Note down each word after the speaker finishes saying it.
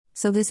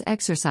So this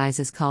exercise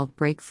is called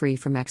Break Free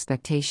from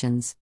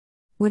Expectations.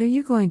 What are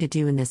you going to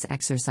do in this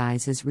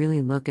exercise is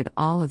really look at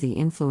all of the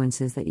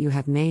influences that you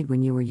have made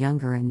when you were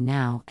younger and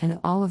now, and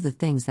all of the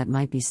things that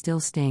might be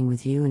still staying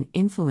with you and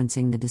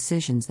influencing the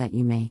decisions that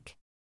you make.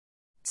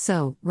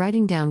 So,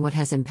 writing down what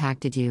has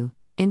impacted you,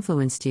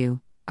 influenced you.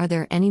 Are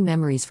there any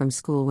memories from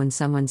school when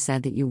someone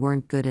said that you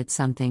weren't good at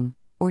something?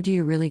 Or do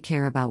you really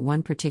care about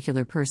one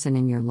particular person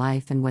in your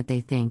life and what they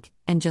think,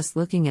 and just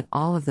looking at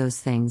all of those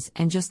things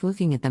and just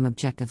looking at them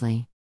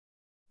objectively?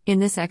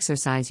 In this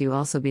exercise, you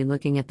also be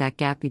looking at that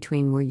gap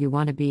between where you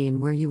want to be and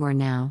where you are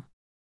now.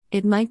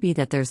 It might be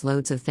that there's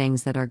loads of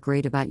things that are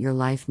great about your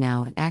life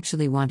now and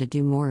actually want to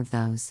do more of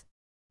those.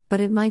 But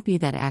it might be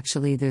that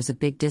actually there's a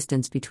big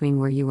distance between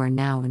where you are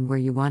now and where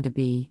you want to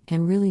be,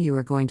 and really you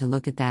are going to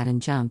look at that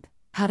and jump,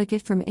 how to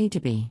get from A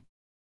to B.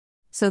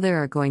 So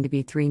there are going to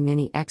be 3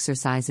 mini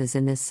exercises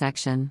in this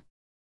section.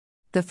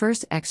 The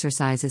first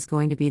exercise is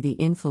going to be the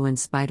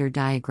influence spider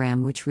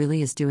diagram, which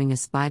really is doing a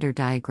spider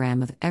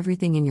diagram of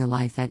everything in your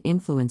life that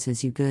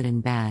influences you, good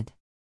and bad.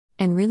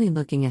 And really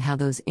looking at how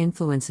those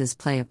influences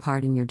play a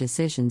part in your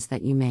decisions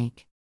that you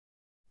make.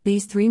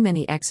 These 3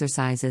 mini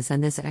exercises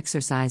and this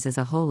exercise as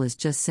a whole is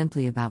just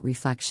simply about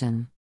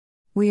reflection.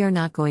 We are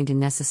not going to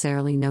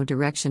necessarily know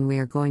direction we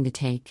are going to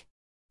take.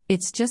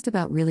 It's just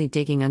about really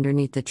digging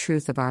underneath the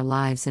truth of our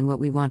lives and what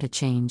we want to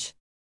change.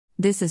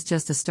 This is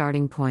just a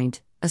starting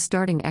point, a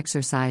starting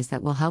exercise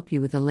that will help you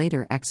with the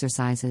later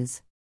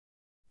exercises.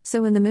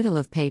 So in the middle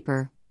of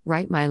paper,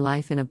 write my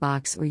life in a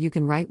box, or you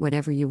can write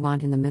whatever you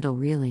want in the middle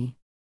really.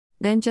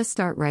 Then just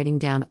start writing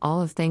down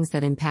all of things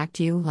that impact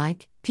you,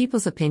 like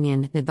people's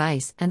opinion,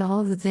 advice, and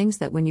all of the things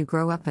that when you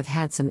grow up have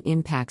had some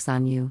impacts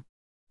on you.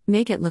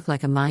 Make it look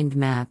like a mind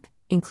map,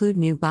 include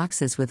new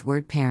boxes with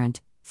word parent,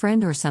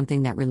 friend, or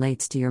something that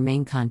relates to your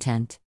main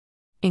content.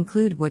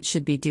 Include what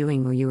should be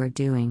doing or you are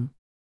doing.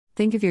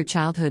 Think of your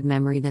childhood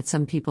memory that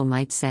some people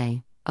might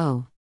say,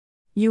 oh,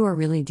 you are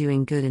really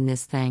doing good in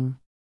this thing.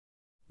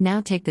 Now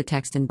take the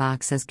text in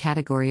box as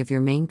category of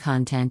your main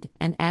content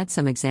and add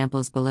some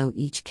examples below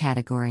each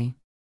category.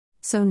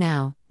 So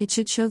now, it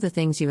should show the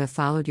things you have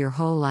followed your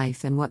whole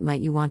life and what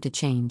might you want to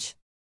change.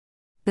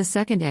 The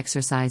second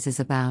exercise is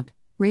about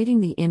rating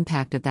the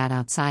impact of that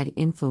outside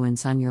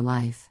influence on your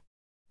life.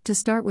 To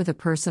start with a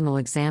personal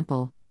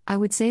example, I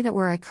would say that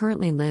where I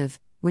currently live,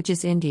 which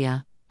is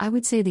India, I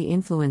would say the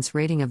influence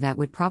rating of that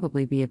would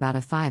probably be about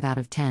a 5 out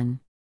of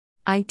 10.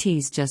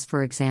 ITs just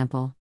for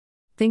example.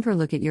 Think or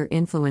look at your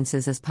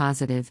influences as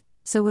positive,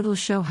 so it'll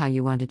show how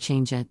you want to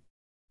change it.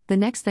 The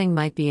next thing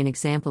might be an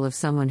example of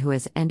someone who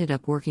has ended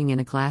up working in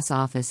a glass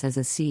office as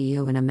a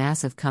CEO in a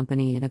massive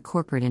company in a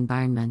corporate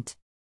environment.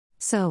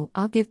 So,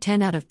 I'll give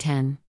 10 out of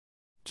 10.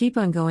 Keep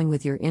on going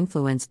with your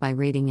influence by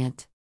rating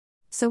it.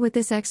 So with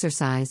this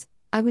exercise,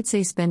 I would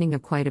say spending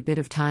quite a bit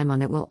of time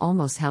on it will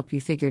almost help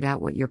you figure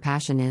out what your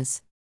passion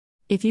is.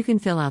 If you can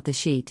fill out the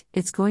sheet,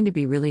 it's going to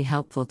be really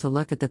helpful to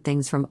look at the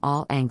things from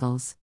all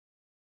angles.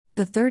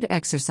 The third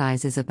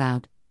exercise is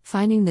about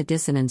finding the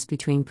dissonance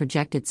between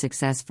projected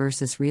success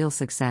versus real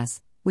success,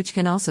 which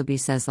can also be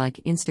says like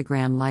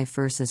Instagram life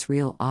versus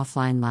real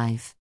offline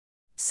life.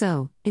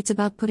 So, it's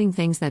about putting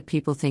things that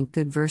people think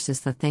good versus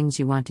the things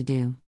you want to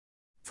do.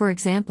 For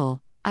example,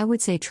 I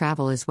would say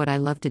travel is what I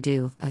love to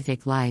do, a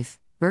fake life,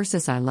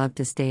 versus I love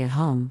to stay at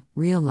home,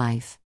 real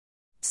life.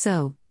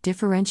 So,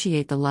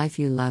 differentiate the life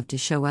you love to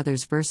show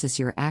others versus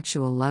your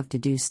actual love to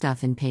do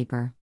stuff in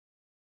paper.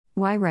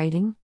 Why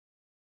writing?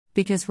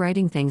 Because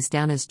writing things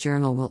down as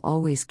journal will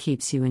always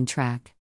keeps you in track.